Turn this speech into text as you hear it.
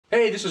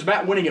Hey, this is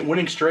Matt Wenning at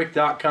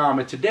winningstrength.com,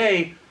 and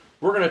today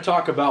we're going to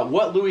talk about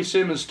what Louie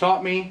Simmons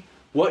taught me,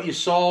 what you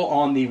saw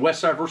on the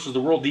Westside versus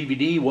the World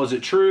DVD, was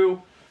it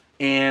true,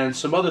 and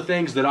some other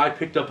things that I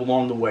picked up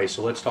along the way.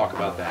 So let's talk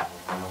about that.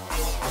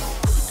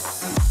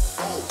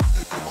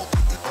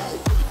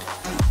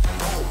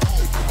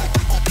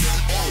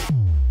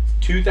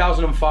 In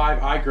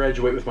 2005, I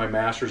graduate with my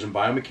master's in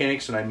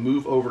biomechanics, and I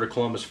move over to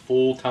Columbus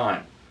full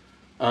time.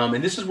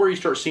 And this is where you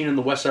start seeing in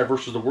the Westside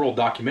versus the World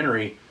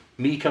documentary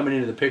me coming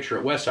into the picture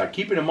at Westside.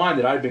 Keeping in mind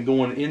that I've been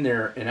going in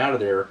there and out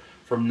of there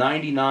from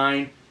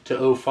 99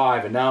 to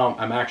 05, and now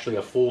I'm actually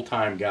a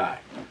full-time guy.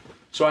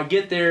 So I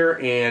get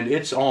there and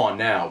it's on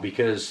now,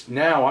 because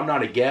now I'm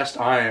not a guest,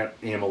 I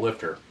am a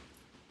lifter.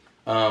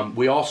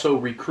 We also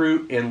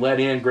recruit and let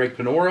in Greg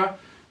Penora,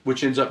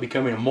 which ends up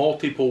becoming a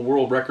multiple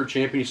world record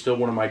champion. He's still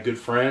one of my good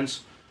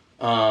friends.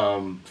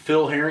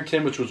 Phil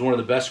Harrington, which was one of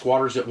the best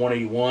squatters at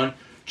 181.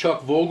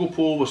 Chuck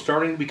Vogelpool was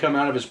starting to become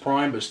out of his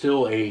prime, but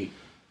still a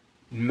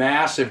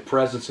massive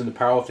presence in the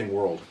powerlifting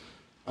world.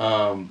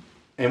 And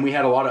we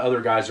had a lot of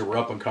other guys that were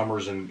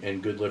up-and-comers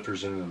and good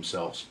lifters in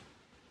themselves.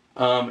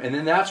 And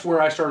then that's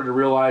where I started to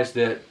realize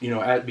that,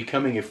 at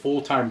becoming a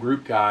full-time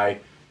group guy,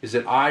 is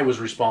that I was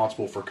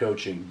responsible for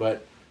coaching.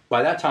 But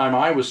by that time,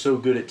 I was so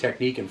good at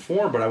technique and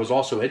form, but I was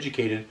also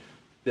educated,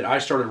 that I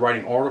started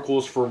writing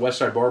articles for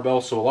Westside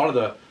Barbell. So a lot of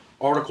the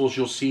articles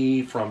you'll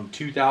see from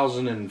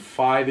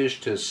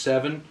 2005-ish to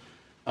 7,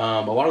 a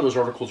lot of those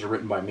articles are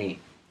written by me.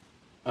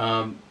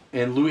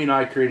 And Louie and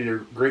I created a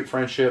great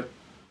friendship.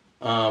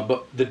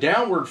 But the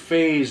downward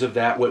phase of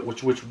that,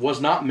 which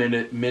was not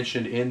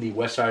mentioned in the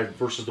Westside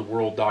versus the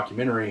World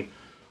documentary,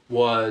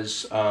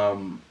 was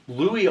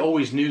Louie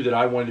always knew that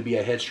I wanted to be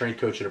a head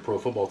strength coach at a pro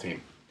football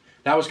team.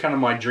 That was kind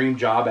of my dream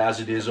job, as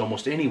it is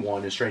almost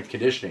anyone in strength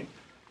conditioning.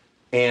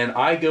 And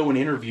I go and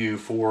interview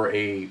for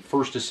a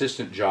first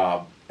assistant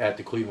job at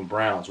the Cleveland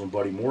Browns when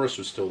Buddy Morris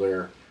was still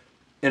there.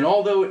 And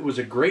although it was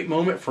a great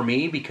moment for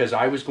me because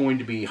I was going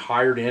to be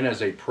hired in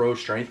as a pro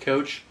strength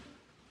coach,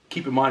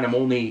 keep in mind I'm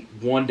only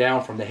one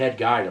down from the head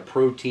guy to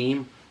pro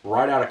team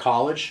right out of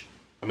college.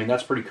 I mean,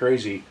 that's pretty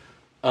crazy.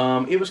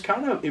 It was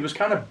kind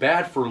of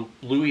bad for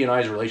Louie and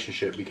I's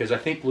relationship, because I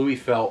think Louie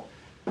felt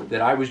that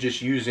I was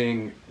just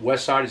using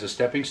Westside as a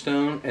stepping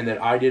stone and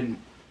that I didn't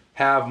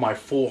have my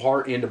full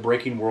heart into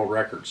breaking world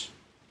records.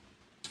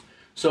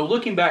 So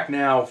looking back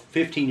now,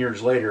 15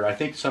 years later, I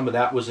think some of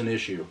that was an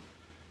issue.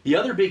 The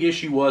other big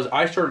issue was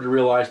I started to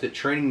realize that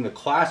training the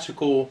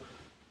classical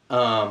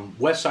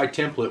Westside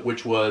template,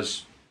 which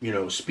was,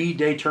 speed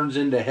day turns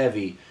into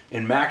heavy,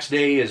 and max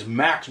day is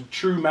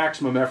true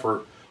maximum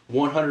effort,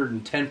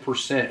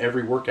 110%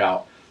 every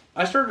workout.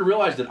 I started to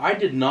realize that I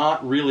did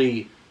not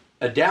really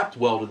adapt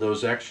well to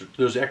those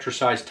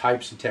exercise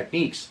types and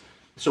techniques.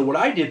 So what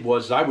I did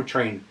was I would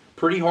train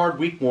pretty hard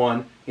week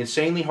 1,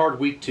 insanely hard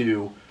week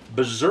 2,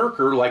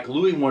 berserker like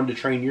Louie wanted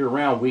to train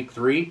year-round week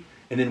 3,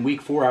 and then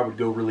week 4 I would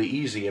go really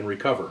easy and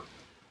recover.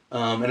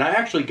 And I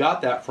actually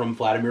got that from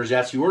Vladimir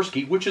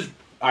Zatsiorski, which is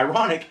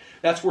ironic.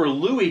 That's where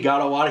Louie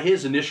got a lot of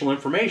his initial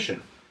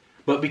information.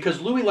 But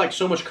because Louie liked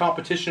so much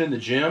competition in the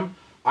gym,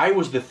 I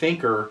was the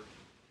thinker,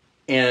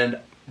 and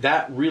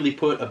that really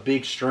put a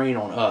big strain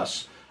on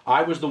us.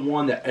 I was the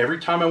one that every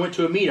time I went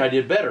to a meet I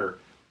did better,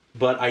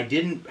 but I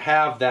didn't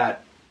have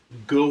that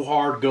go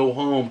hard, go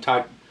home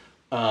type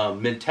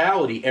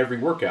mentality every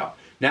workout.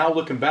 Now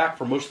looking back,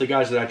 for most of the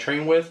guys that I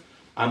train with,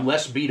 I'm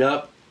less beat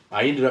up.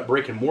 I ended up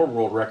breaking more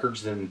world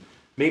records than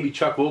maybe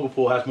Chuck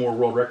Vogelpool has more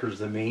world records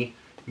than me.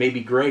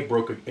 Maybe Greg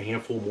broke a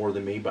handful more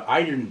than me, but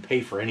I didn't pay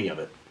for any of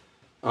it.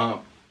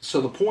 So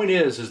the point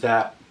is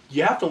that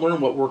you have to learn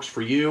what works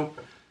for you.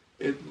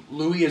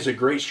 Louie is a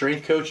great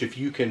strength coach if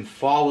you can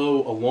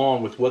follow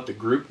along with what the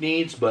group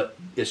needs, but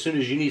as soon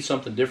as you need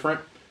something different,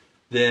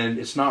 then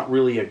it's not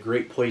really a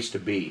great place to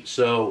be.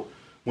 So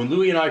when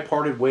Louie and I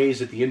parted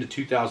ways at the end of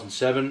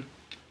 2007,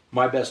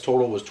 my best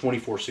total was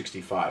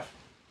 2465.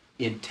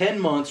 In 10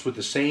 months with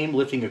the same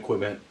lifting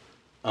equipment,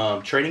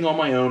 training on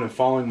my own and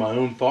following my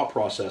own thought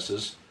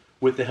processes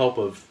with the help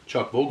of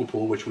Chuck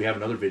Vogelpool, which we have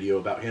another video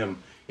about him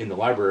in the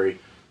library,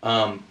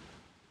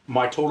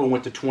 my total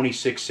went to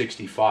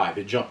 2665.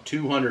 It jumped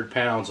 200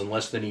 pounds in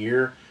less than a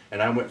year,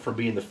 and I went from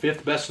being the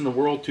 5th best in the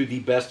world to the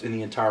best in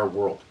the entire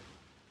world.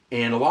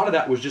 And a lot of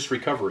that was just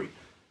recovery.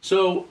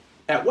 So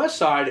at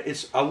Westside,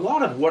 it's a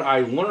lot of what I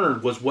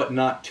learned was what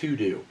not to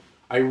do.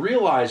 I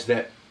realized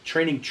that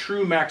training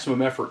true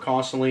maximum effort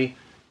constantly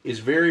is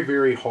very,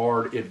 very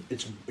hard.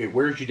 It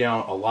wears you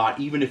down a lot,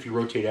 even if you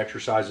rotate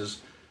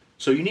exercises.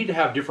 So you need to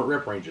have different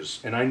rep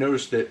ranges. And I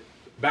noticed that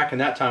back in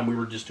that time, we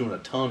were just doing a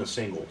ton of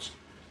singles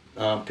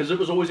because it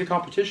was always a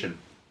competition.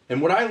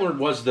 And what I learned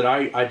was that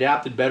I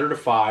adapted better to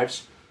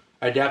 5s,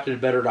 I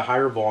adapted better to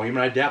higher volume,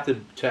 and I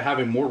adapted to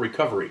having more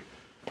recovery.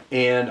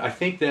 And I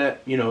think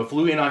that, if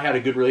Louie and I had a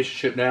good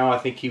relationship now, I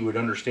think he would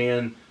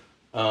understand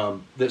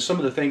that some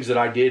of the things that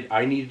I did,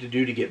 I needed to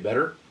do to get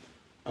better.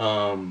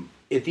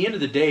 At the end of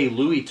the day,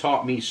 Louie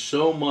taught me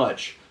so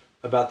much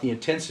about the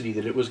intensity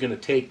that it was going to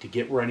take to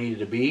get where I needed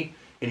to be.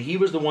 And he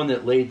was the one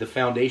that laid the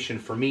foundation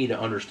for me to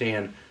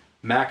understand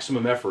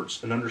maximum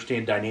efforts and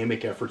understand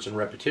dynamic efforts and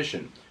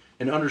repetition.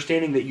 And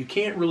understanding that you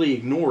can't really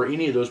ignore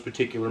any of those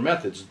particular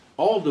methods.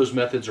 All of those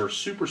methods are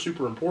super,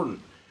 super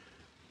important.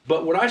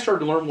 But what I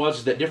started to learn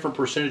was that different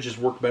percentages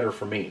work better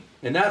for me.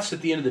 And that's,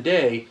 at the end of the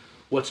day,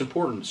 what's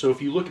important. So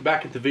if you look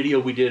back at the video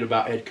we did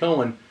about Ed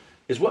Cohen,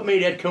 is what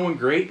made Ed Cohen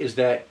great is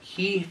that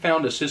he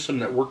found a system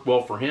that worked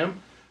well for him,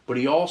 but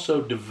he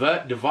also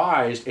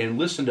devised and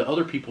listened to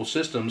other people's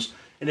systems,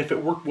 and if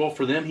it worked well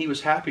for them, he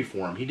was happy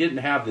for him. He didn't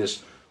have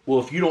this, well,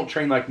 if you don't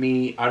train like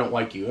me, I don't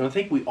like you. And I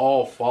think we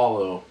all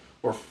follow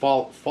or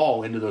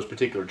fall into those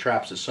particular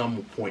traps at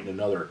some point or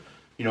another.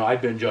 You know,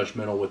 I've been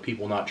judgmental with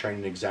people not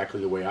training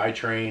exactly the way I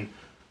train,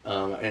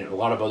 and a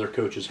lot of other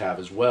coaches have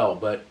as well.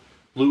 But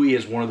Louis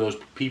is one of those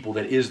people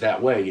that is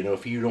that way. You know,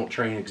 if you don't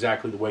train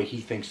exactly the way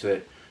he thinks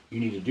that you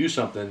need to do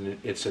something,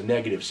 it's a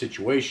negative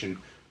situation.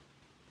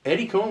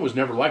 Eddie Cohen was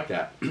never like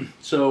that.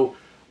 So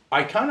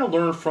I kind of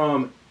learned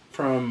from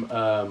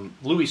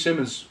Louis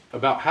Simmons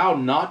about how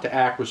not to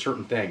act with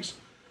certain things.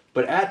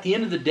 But at the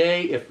end of the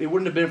day, if it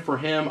wouldn't have been for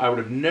him, I would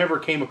have never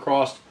came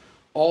across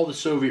all the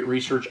Soviet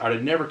research. I'd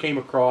have never came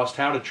across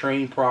how to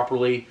train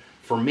properly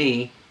for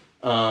me.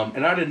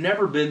 And I'd have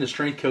never been the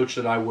strength coach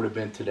that I would have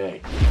been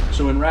today.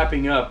 So in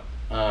wrapping up,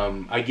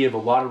 I give a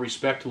lot of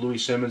respect to Louis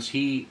Simmons.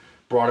 He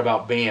brought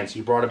about bands.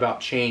 He brought about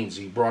chains.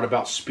 He brought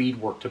about speed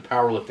work to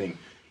powerlifting.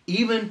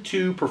 Even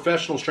to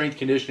professional strength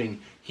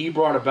conditioning, he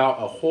brought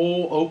about a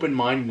whole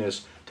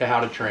open-mindedness to how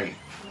to train.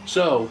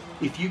 So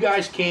if you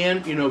guys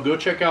can, you know, go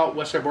check out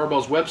Westside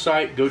Barbell's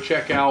website. Go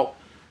check out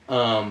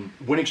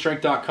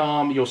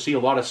winningstrength.com. You'll see a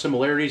lot of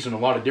similarities and a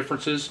lot of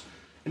differences.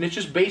 And it's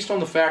just based on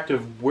the fact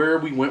of where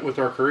we went with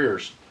our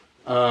careers.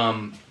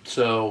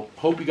 So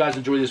hope you guys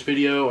enjoyed this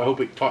video. I hope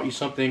it taught you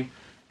something.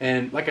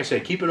 And like I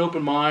said, keep an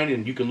open mind,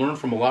 and you can learn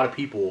from a lot of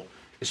people,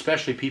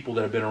 especially people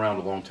that have been around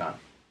a long time.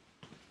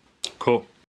 Cool.